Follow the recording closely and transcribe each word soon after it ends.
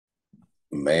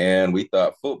Man, we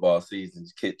thought football season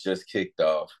just kicked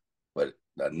off, but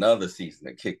another season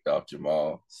that kicked off,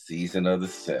 Jamal. Season of the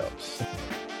Simps.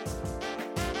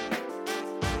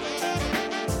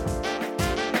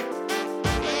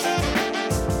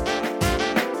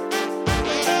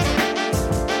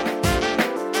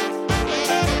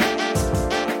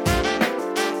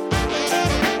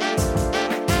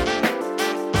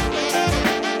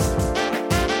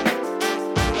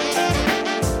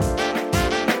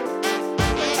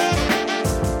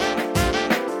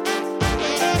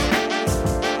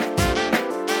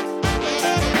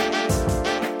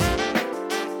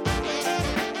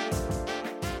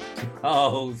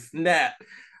 Oh, snap.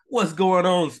 What's going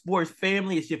on, sports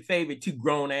family? It's your favorite two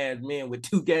grown ass men with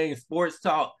G.A.M Sports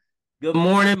Talk. Good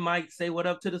morning, Mike. Say what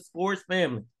up to the sports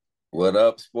family. What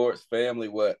up, sports family?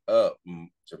 What up,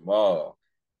 Jamal?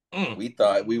 Mm. We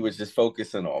thought we was just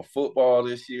focusing on football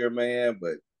this year, man,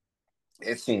 but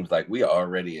it seems like we are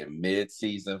already in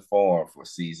mid-season form for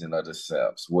season of the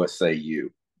Simps. What say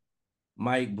you?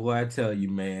 Mike, boy, I tell you,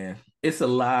 man, it's a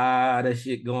lot of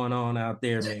shit going on out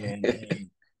there, man. And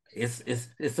it's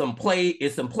some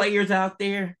players out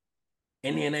there.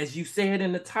 And then as you said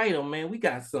in the title, man, we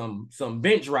got some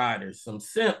bench riders, some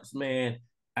simps, man.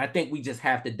 I think we just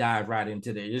have to dive right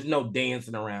into there. There's no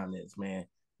dancing around this, man.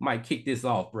 Might kick this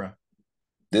off, bro.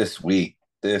 this week,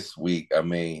 I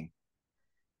mean,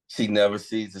 she never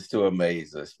ceases to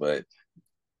amaze us, but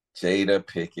Jada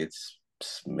Pickett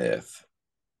Smith,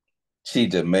 she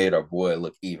just made our boy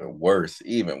look even worse,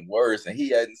 and he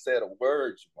hadn't said a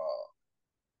word,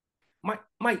 Jamal.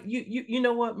 Mike, you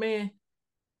know what, man?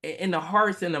 In the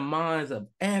hearts and the minds of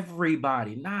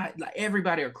everybody, not like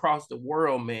everybody across the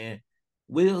world, man.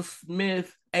 Will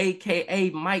Smith, aka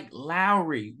Mike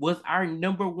Lowry, was our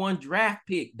number one draft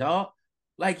pick, dog.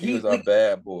 Like He was our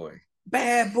bad boy.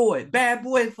 bad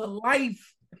boy for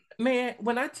life, man.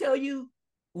 When I tell you,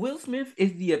 Will Smith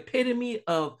is the epitome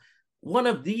of one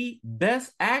of the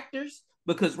best actors.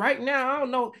 Because right now, I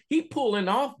don't know, he pulling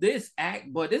off this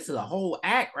act, but this is a whole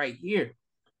act right here.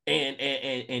 And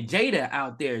Jada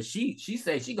out there, she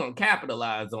says she gonna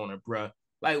capitalize on it, bro.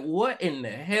 Like, what in the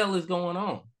hell is going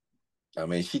on? I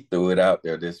mean, she threw it out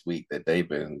there this week that they've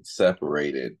been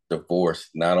separated,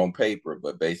 divorced, not on paper,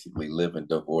 but basically living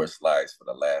divorced lives for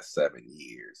the last 7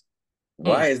 years.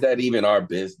 Why Mm. is that even our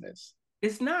business?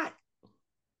 It's not.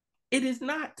 It is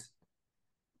not,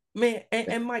 man.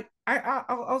 And Mike,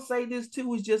 I'll say this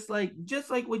too. Is just like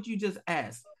what you just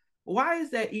asked. Why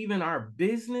is that even our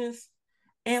business?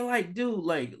 And like, dude,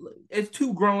 like it's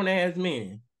two grown ass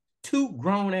men. Two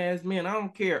grown ass men. I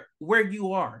don't care where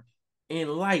you are in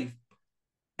life.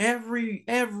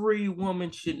 Every woman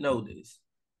should know this.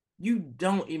 You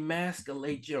don't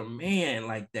emasculate your man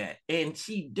like that. And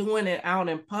she doing it out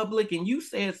in public. And you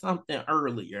said something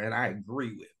earlier, and I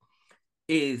agree with.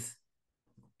 Is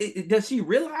does she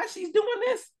realize she's doing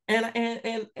this?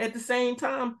 And at the same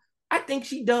time, I think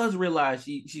she does realize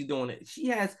she's doing it. She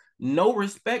has no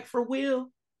respect for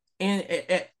Will, and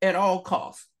at all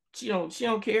costs, she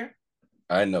don't care.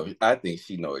 I know. I think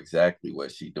she know exactly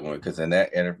what she's doing because in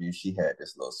that interview, she had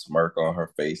this little smirk on her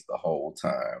face the whole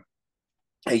time.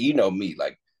 And you know me,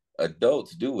 like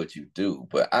adults do what you do,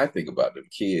 but I think about them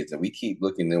kids, and we keep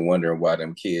looking and wondering why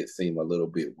them kids seem a little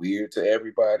bit weird to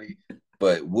everybody.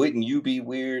 But wouldn't you be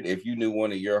weird if you knew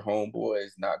one of your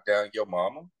homeboys knocked down your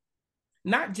mama?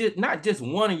 Not just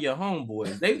one of your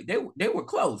homeboys. They were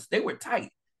close. They were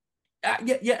tight.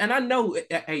 Yeah, and I know.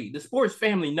 Hey, the sports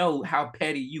family know how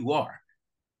petty you are.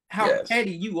 How Yes.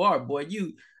 petty you are, boy.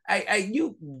 You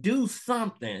do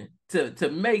something to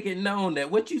make it known that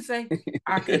what you say,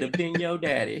 I could have been your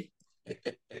daddy.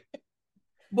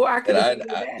 Boy, I could And have been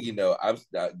your you daddy. know,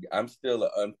 I'm still an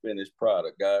unfinished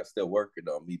product. God's still working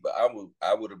on me, but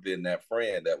I would have been that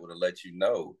friend that would have let you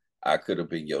know I could have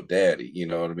been your daddy. You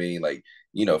know what I mean? Like,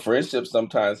 friendships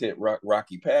sometimes hit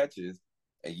rocky patches,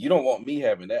 and you don't want me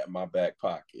having that in my back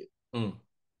pocket. Mm,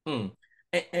 mm.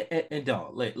 And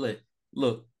dog,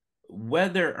 look,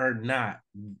 whether or not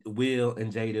Will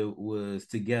and Jada was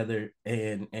together,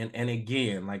 and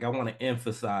again, like I want to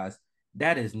emphasize,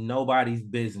 that is nobody's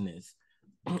business.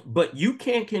 But you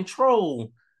can't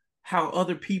control how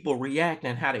other people react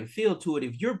and how they feel to it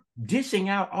if you're dishing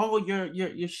out all your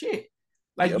shit.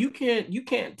 Like Yep. you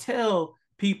can't tell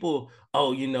people,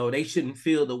 oh, they shouldn't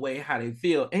feel the way how they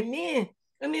feel. And then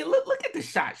look at the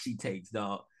shot she takes,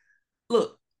 dog.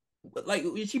 Look, like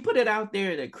she put it out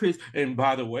there that Chris, and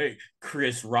by the way,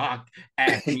 Chris Rock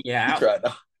asked me he out. tried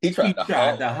to he tried He to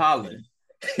tried to holler at holler.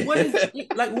 me. What is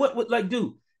like what like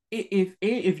dude?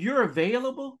 If you're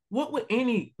available, what would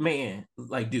any man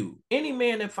like do? Any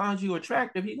man that finds you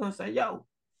attractive, he's gonna say, "Yo."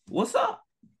 What's up?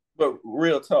 But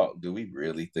real talk, do we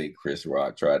really think Chris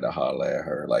Rock tried to holler at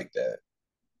her like that?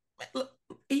 Look,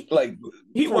 He, Like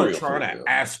he for wasn't real, trying for to real.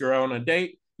 ask her on a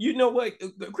date. You know what?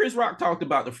 Chris Rock talked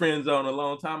about the friend zone a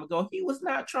long time ago. He was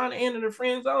not trying to enter the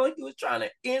friend zone. He was trying to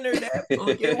enter that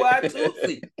fucking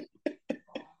Y2C.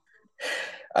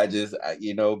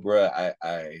 Bro,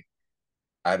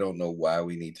 I don't know why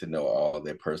we need to know all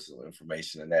their personal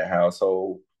information in that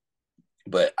household.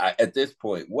 But at this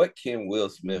point, what can Will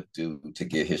Smith do to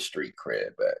get his street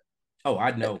cred Oh,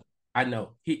 I back? know. I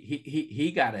know.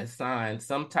 He got to sign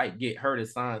some type, get her to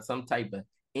sign some type of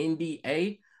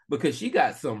NDA because she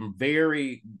got some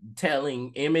very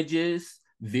telling images,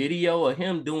 video of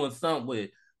him doing something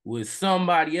with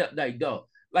somebody else. Like, dog,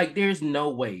 like there's no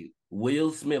way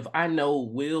Will Smith. I know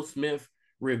Will Smith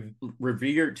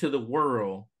revered to the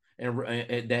world and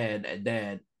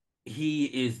that he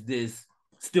is this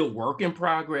still work in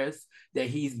progress, that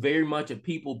he's very much a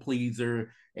people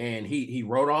pleaser, and he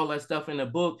wrote all that stuff in the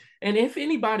book. And if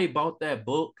anybody bought that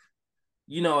book,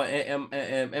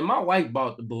 and my wife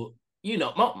bought the book,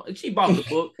 she bought the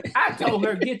book. I told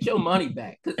her, get your money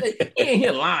back because he ain't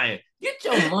here lying. Get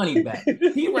your money back.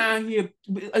 He around here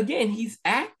again. He's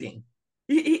acting.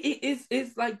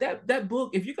 It's like that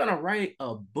book. If you're gonna write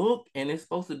a book and it's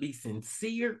supposed to be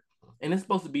sincere and it's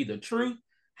supposed to be the truth,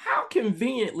 how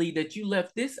conveniently that you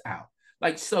left this out.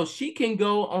 Like so, she can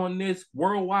go on this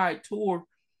worldwide tour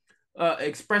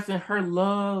expressing her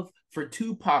love for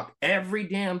Tupac every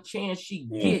damn chance she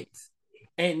Mm, gets,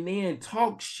 and then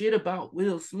talk shit about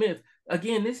Will Smith.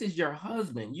 Again, this is your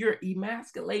husband. You're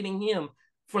emasculating him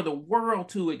for the world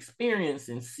to experience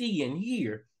and see and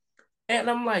hear. And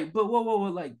I'm like, but whoa,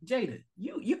 like Jada,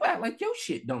 you act like your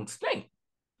shit don't stink.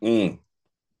 mm.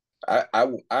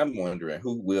 I'm wondering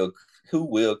who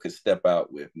will could step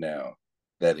out with now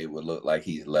that it would look like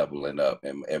he's leveling up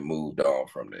and moved on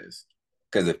from this.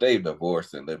 Because if they've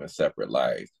divorced and living separate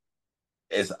lives,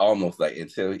 it's almost like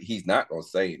until he's not gonna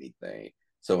say anything.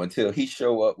 So until he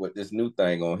show up with this new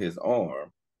thing on his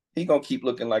arm, he gonna keep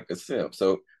looking like a simp.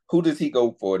 So who does he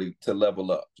go for to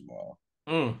level up tomorrow?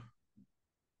 Mm,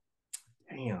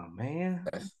 damn, man,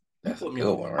 That's you that's a put me good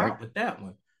on the one, right? spot with that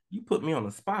one. You put me on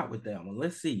the spot with that one.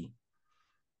 Let's see.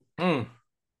 Mm.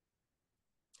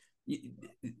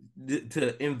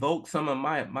 To invoke some of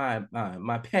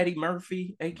my Patty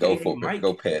Murphy, Go aka for it. Go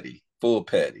Mike, petty, full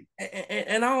petty.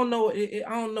 and I don't know. I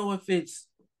don't know if it's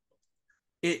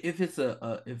if it's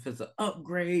an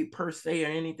upgrade per se or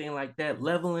anything like that,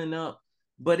 leveling up,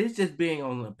 but it's just being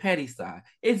on the petty side.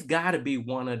 It's got to be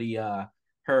one of the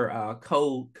her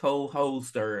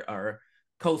co-host or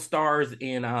co-stars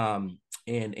in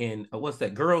what's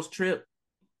that Girls Trip,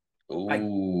 like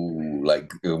Ooh,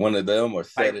 like one of them or like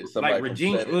set it like somebody from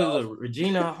Regina set it was off. it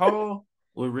Regina Hall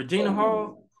with Regina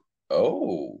Hall.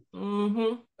 Oh, oh,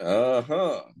 Mm-hmm.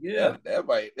 uh-huh. Yeah. That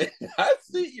might I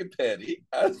see you, Petty.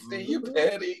 I see you, Mm-hmm.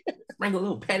 Petty. Sprinkle a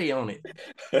little petty on it.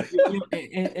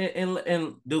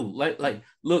 And dude, like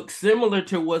look similar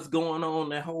to what's going on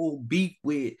that whole beef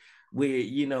with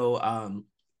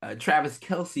Travis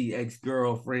Kelsey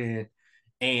ex-girlfriend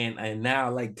and now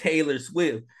like Taylor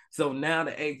Swift. So now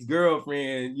the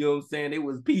ex-girlfriend, you know what I'm saying, it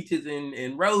was peaches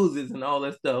and roses and all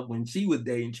that stuff when she was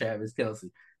dating Travis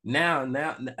Kelsey.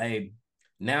 Hey,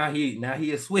 now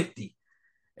he a Swifty.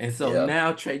 And so Yeah.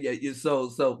 now Trey,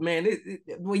 so man,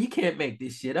 well, you can't make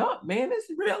this shit up, man. This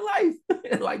is real life,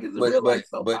 like it's a But real life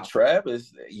but soap but opera.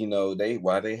 Travis, they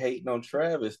why they hating on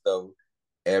Travis though,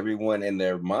 everyone in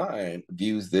their mind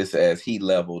views this as he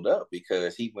leveled up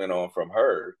because he went on from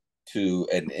her to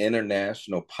an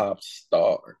international pop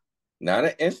star, not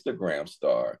an Instagram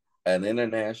star, an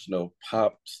international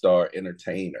pop star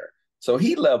entertainer. So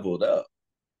he leveled up,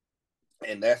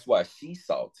 and that's why she's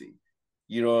salty.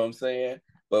 You know what I'm saying?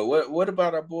 But what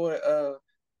about our boy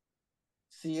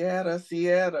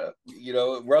Seattle,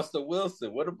 Russell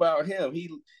Wilson. What about him?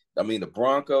 I mean, the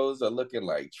Broncos are looking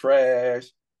like trash.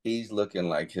 He's looking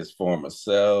like his former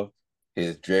self.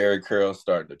 His Jerry curl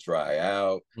starting to dry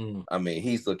out. Mm. I mean,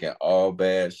 he's looking all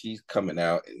bad. She's coming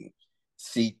out in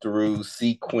see-through,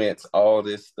 sequence, all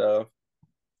this stuff,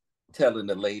 telling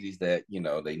the ladies that,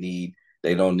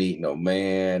 they don't need no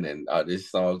man. And these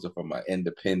songs are for my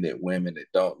independent women that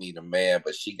don't need a man,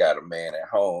 but she got a man at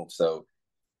home. So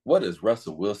what does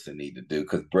Russell Wilson need to do?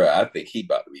 Because, bro, I think he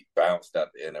about to be bounced out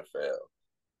the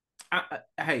NFL.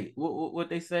 Hey, what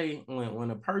they say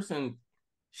when a person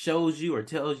shows you or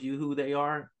tells you who they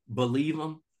are, believe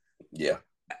them. Yeah.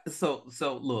 So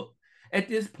look, at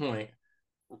this point,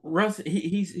 Russ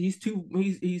he's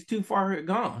too far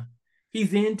gone.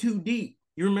 He's in too deep.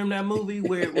 You remember that movie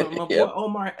where my boy Yep.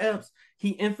 Omar Epps, he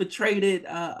infiltrated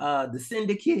the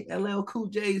syndicate, LL Cool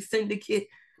J's syndicate,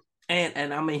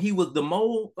 and I mean he was the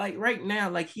mole. Like right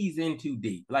now, like he's in too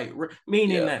deep. Like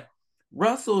meaning Yeah. that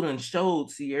Russell done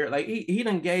showed Sierra, like he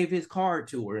done gave his card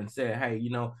to her and said, hey,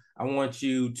 I want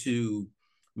you to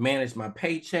manage my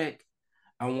paycheck.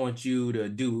 I want you to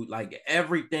do like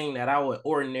everything that I would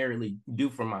ordinarily do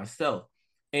for myself.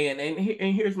 And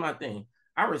here's my thing.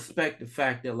 I respect the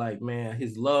fact that like man,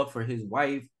 his love for his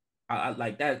wife, I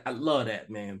like that. I love that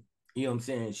man. You know what I'm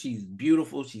saying? She's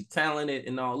beautiful, she's talented,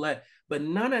 and all that. But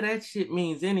none of that shit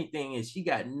means anything, and she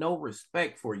got no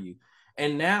respect for you.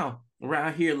 And now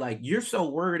around here, like you're so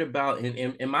worried about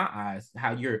in my eyes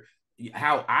how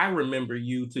I remember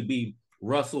you to be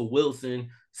Russell Wilson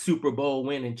Super Bowl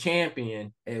winning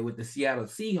champion with the Seattle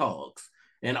Seahawks,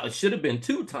 and it should have been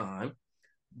two-time.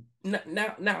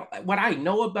 Now, what I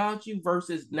know about you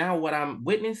versus now what I'm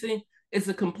witnessing is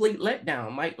a complete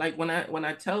letdown. Like when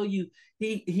I tell you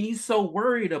he's so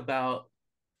worried about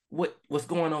what's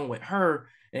going on with her,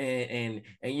 and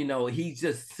he's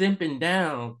just simping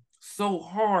down so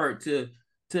hard to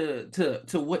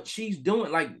what she's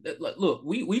doing. Like look,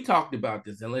 we talked about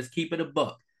this, and let's keep it a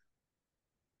buck.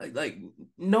 Like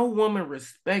no woman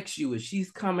respects you if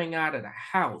she's coming out of the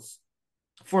house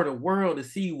for the world to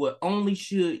see what only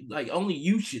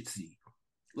you should see.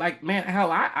 Like man,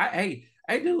 hell, I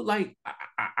do like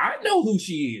I know who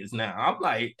she is now. I'm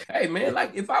like, hey man,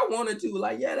 like if I wanted to,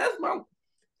 like yeah, that's my.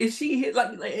 If she hit like,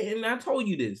 and I told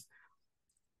you this,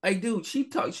 like dude, she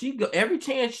go every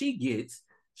chance she gets,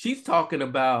 she's talking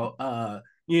about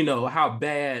how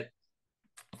bad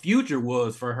Future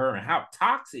was for her and how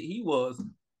toxic he was.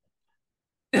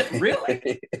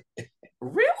 Really?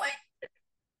 Really?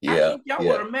 I Yeah. think y'all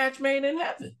Yeah. were a match made in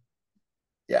heaven.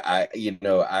 Yeah,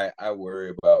 I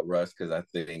worry about Russ because I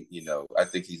think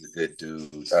he's a good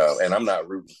dude, and I'm not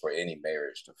rooting for any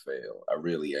marriage to fail. I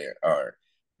really aren't.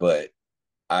 But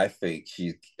I think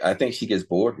she gets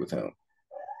bored with him.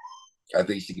 I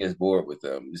think she gets bored with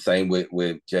him. Same with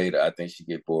Jada. I think she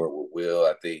get bored with Will.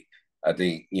 I think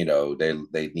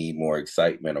they need more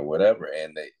excitement or whatever.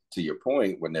 And to your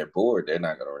point, when they're bored, they're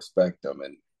not going to respect them.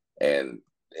 And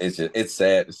it's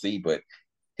sad to see, but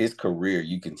his career,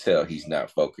 you can tell he's not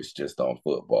focused just on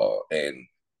football. And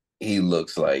he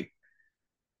looks like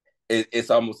it's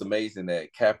almost amazing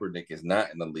that Kaepernick is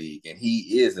not in the league and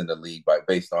he is in the league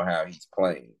based on how he's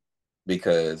playing.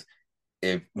 Because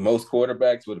if most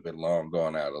quarterbacks would have been long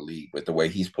gone out of the league, but the way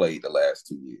he's played the last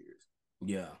 2 years.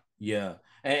 Yeah, yeah.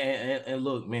 And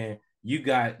look, man, you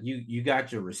got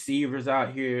your receivers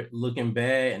out here looking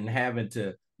bad and having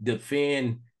to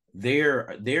defend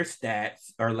their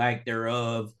stats or lack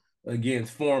thereof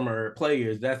against former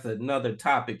players. That's another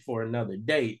topic for another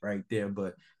date right there.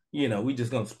 But we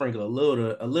just gonna sprinkle a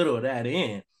little of that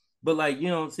in. But like, you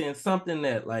know what I'm saying? Something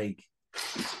that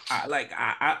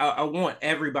I want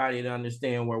everybody to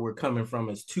understand where we're coming from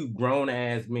as two grown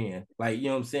ass men. Like, you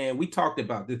know what I'm saying? We talked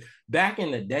about this back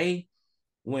in the day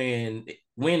when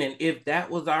and if that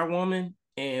was our woman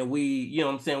and we, you know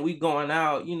what I'm saying, we going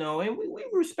out, and we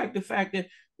respect the fact that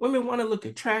women want to look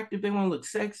attractive, they want to look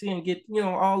sexy and get,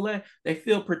 all that. They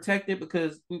feel protected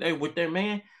because they with their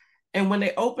man. And when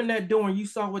they opened that door and you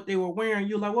saw what they were wearing,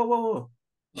 you're like, whoa, whoa, whoa.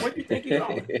 Where do you think you're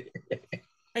going?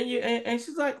 And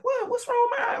she's like, what? What's wrong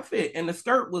with my outfit? And the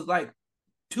skirt was like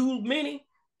too many.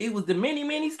 It was the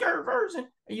mini skirt version.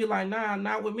 And you're like, nah,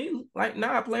 not with me. Like,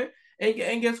 nah, player.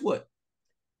 And guess what?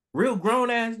 Real grown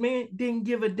ass men didn't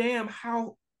give a damn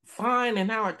how fine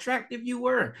and how attractive you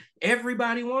were.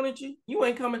 Everybody wanted you. You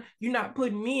ain't coming. You're not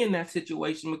putting me in that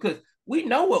situation because we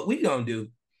know what we gonna do.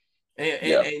 And,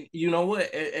 Yeah. and you know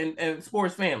what? And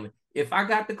sports family. If I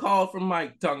got the call from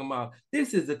Mike talking about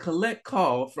this is a collect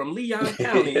call from Leon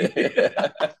County,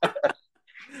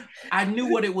 I knew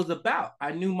what it was about.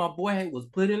 I knew my boy was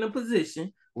put in a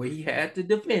position where he had to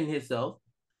defend himself,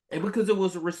 and because it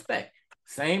was a respect.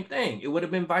 Same thing. It would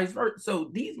have been vice versa. So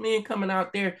these men coming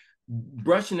out there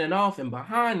brushing it off, and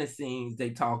behind the scenes they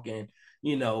talking,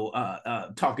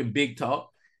 talking big talk,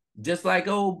 just like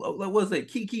what was it,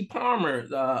 Kiki Palmer,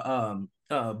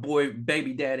 boy,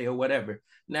 baby daddy or whatever.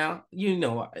 Now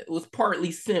it was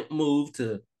partly simp move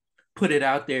to put it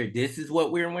out there. This is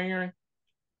what we're wearing.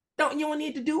 You don't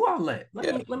need to do all that. Let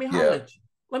Yeah. me let me holler Yeah. at you.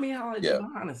 Let me holler at you Yeah.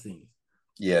 behind the scenes.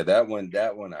 Yeah. That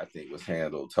one I think was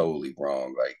handled totally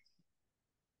wrong. Like,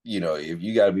 if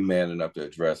you got to be man enough to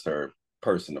address her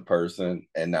person to person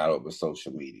and not over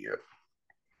social media,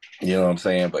 you know what I'm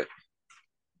saying? But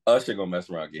Usher gonna mess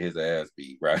around, get his ass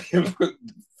beat, right?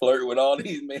 Flirt with all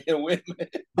these men and women.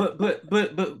 But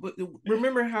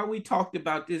remember how we talked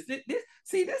about this?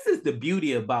 See, this is the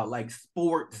beauty about like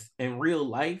sports and real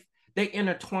life. They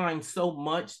intertwine so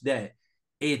much that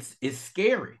it's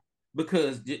scary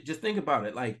because just think about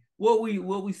it. Like what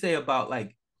we say about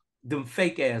like them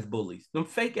fake ass bullies. Them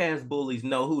fake ass bullies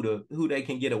know who they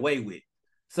can get away with,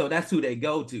 so that's who they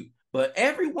go to. But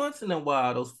every once in a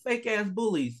while, those fake ass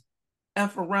bullies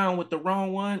f around with the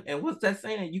wrong one, and what's that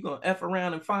saying? You gonna f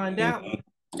around and find out?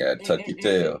 Mm-hmm. Gotta and, tuck and, your and,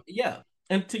 tail. yeah.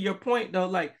 And to your point though,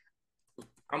 like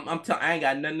I ain't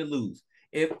got nothing to lose.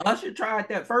 If Usher tried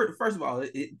that first of all,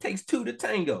 it takes two to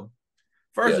tango.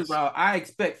 First of Yes. all, I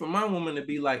expect for my woman to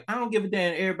be like, I don't give a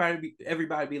damn.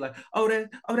 Everybody be like,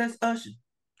 that's Usher.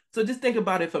 So just think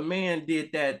about if a man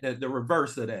did that, the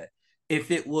reverse of that.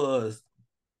 If it was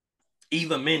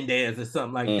Eva Mendes or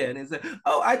something like Mm. that, and say,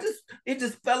 it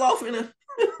just fell off in a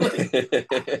like,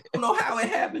 don't know how it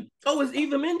happened. Oh, it's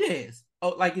Eva Mendes. Oh,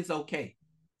 like it's okay.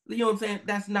 You know what I'm saying?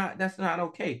 That's not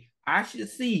okay. I should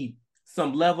see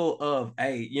some level of,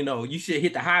 hey, you should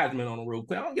hit the Heisman on the real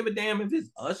quick. I don't give a damn if it's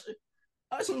Usher.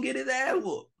 Usher can get his ass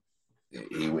whooped.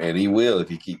 And he will if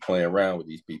he keep playing around with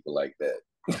these people like that.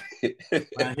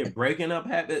 Around here breaking up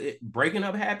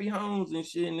happy homes and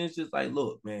shit, and it's just like,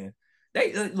 look, man.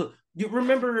 They look. You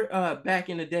remember back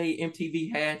in the day,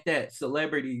 MTV had that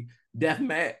celebrity death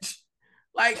match.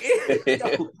 Like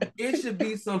it should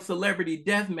be some celebrity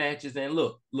death matches. And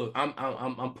look,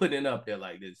 I'm putting it up there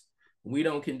like this. We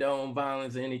don't condone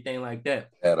violence or anything like that.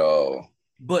 At all.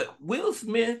 But Will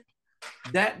Smith,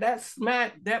 that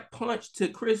smack, that punch to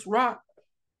Chris Rock.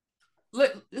 Who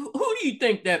do you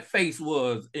think that face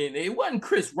was? And it wasn't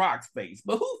Chris Rock's face,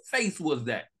 but whose face was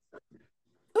that?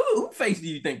 Who face do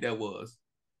you think that was?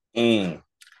 Mm.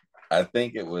 I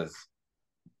think it was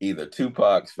either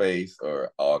Tupac's face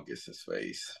or August's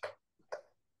face.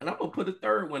 And I'm gonna put a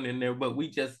third one in there, but we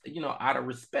just, out of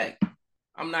respect,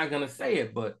 I'm not gonna say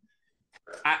it, but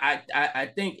I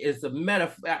think it's a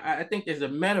metaphor. I think there's a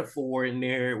metaphor in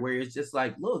there where it's just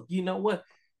like, look, you know what?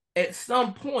 At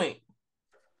some point,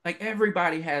 like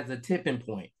everybody has a tipping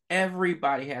point.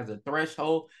 Everybody has a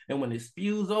threshold, and when it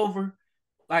spews over,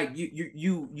 like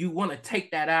you want to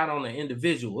take that out on an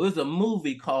individual. There's a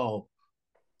movie called,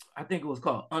 I think it was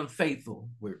called Unfaithful,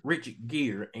 with Richard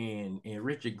Gere and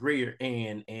Richard Gere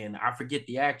and I forget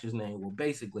the actor's name. Well,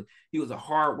 basically, he was a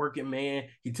hardworking man.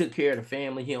 He took care of the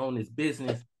family. He owned his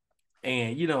business,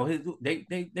 and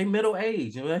they middle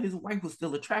age, and his wife was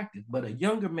still attractive, but a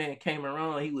younger man came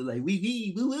around. He was like wee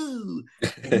wee woo woo,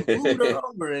 and he wooed her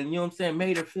over, and what I'm saying,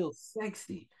 made her feel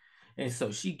sexy, and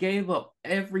so she gave up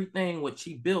everything what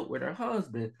she built with her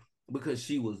husband because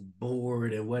she was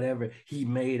bored and whatever. He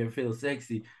made her feel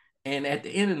sexy, and at the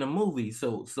end of the movie,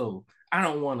 so I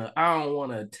don't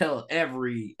wanna tell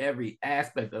every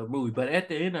aspect of the movie, but at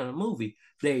the end of the movie,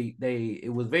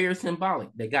 it was very symbolic.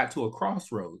 They got to a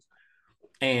crossroads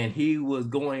and he was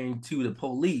going to the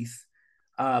police.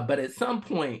 But at some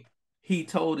point, he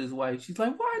told his wife, she's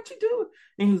like, "Why'd you do it?"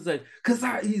 And he was like,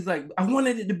 he's like, "I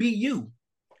wanted it to be you."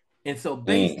 And so Mm.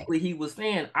 basically, he was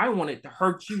saying, "I wanted to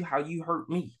hurt you how you hurt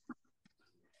me."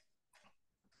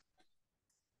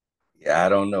 Yeah, I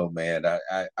don't know, man.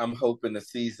 I'm hoping the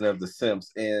season of the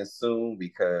Simps ends soon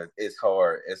because it's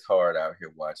hard. It's hard out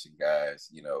here watching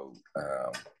guys,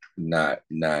 not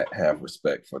have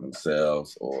respect for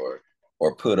themselves or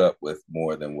put up with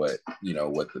more than what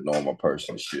the normal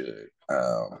person should.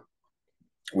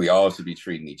 We all should be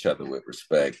treating each other with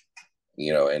respect,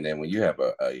 and then when you have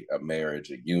a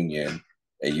marriage, a union,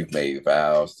 and you've made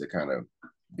vows to kind of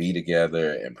be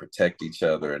together and protect each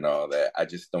other and all that, I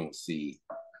just don't see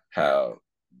how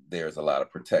there's a lot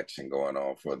of protection going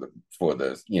on for the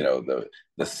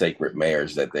sacred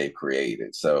marriage that they've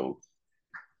created. So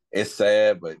it's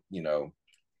sad, but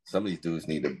some of these dudes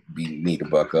need to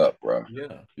buck up, bro.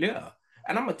 Yeah, yeah.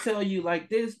 And I'm gonna tell you like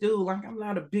this, dude. Like I'm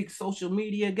not a big social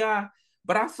media guy,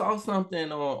 but I saw something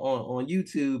on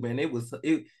YouTube, and it was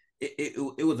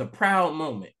a proud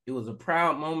moment. It was a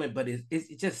proud moment, but it's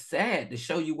just sad to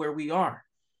show you where we are.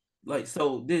 Like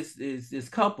so, this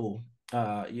couple,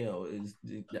 is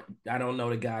I don't know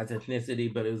the guy's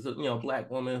ethnicity, but it was a black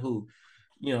woman who,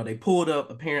 they pulled up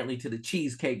apparently to the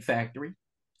Cheesecake Factory.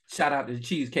 Shout out to the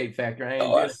Cheesecake Factory. I ain't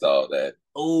Oh, I been. saw that.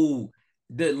 Oh,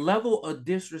 the level of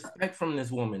disrespect from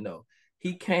this woman, though.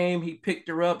 He came, he picked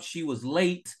her up. She was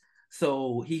late.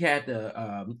 So he had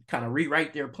to kind of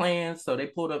rewrite their plans. So they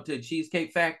pulled up to the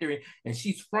Cheesecake Factory and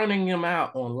she's fronting him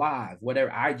out on live, whatever,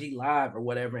 IG Live or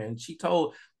whatever. And she's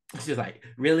like,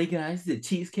 really, guys, the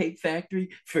Cheesecake Factory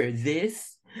for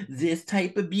this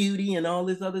type of beauty and all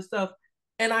this other stuff.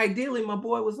 And ideally, my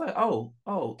boy was like, oh,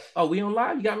 we on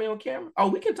live? You got me on camera? Oh,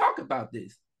 we can talk about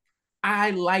this.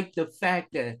 I like the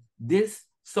fact that this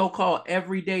so-called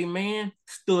everyday man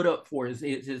stood up for his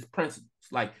principles.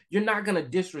 Like, you're not gonna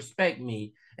disrespect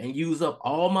me and use up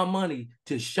all my money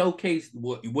to showcase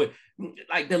what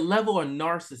like the level of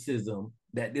narcissism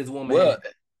that this woman Well, had.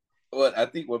 well, I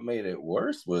think what made it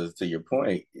worse was, to your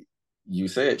point, you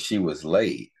said she was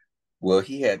late. Well,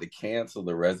 he had to cancel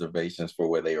the reservations for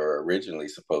where they were originally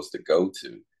supposed to go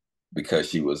to because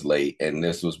she was late, and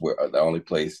this was where the only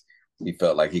place he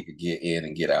felt like he could get in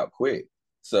and get out quick.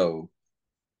 So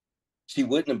she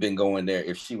wouldn't have been going there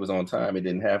if she was on time and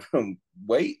didn't have him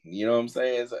waiting. You know what I'm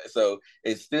saying? So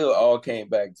it still all came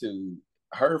back to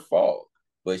her fault,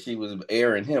 but she was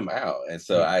airing him out. And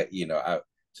so Yeah. I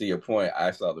to your point,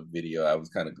 I saw the video. I was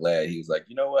kind of glad. He was like,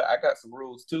 you know what? I got some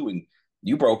rules too, and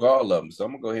you broke all of them. So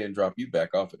I'm gonna go ahead and drop you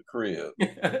back off at the crib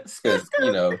Skirt, because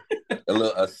skirt.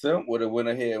 a simp would have went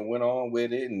ahead and went on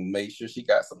with it and made sure she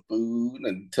got some food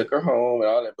and took her home and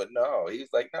all that. But no, he was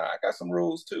like, no, I got some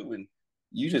rules too, and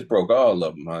you just broke all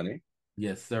of them, honey.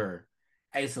 Yes, sir.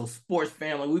 Hey, so sports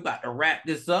family, we about to wrap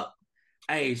this up.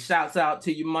 Hey, shouts out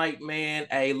to you, Mike, man.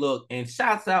 Hey, look, and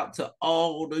shouts out to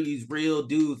all these real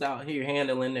dudes out here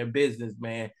handling their business,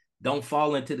 man. Don't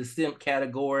fall into the simp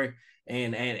category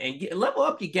and level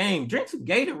up your game. Drink some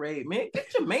Gatorade, man.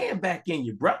 Get your man back in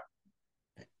you, bro.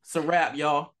 It's a wrap,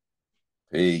 y'all.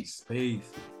 Peace. Peace.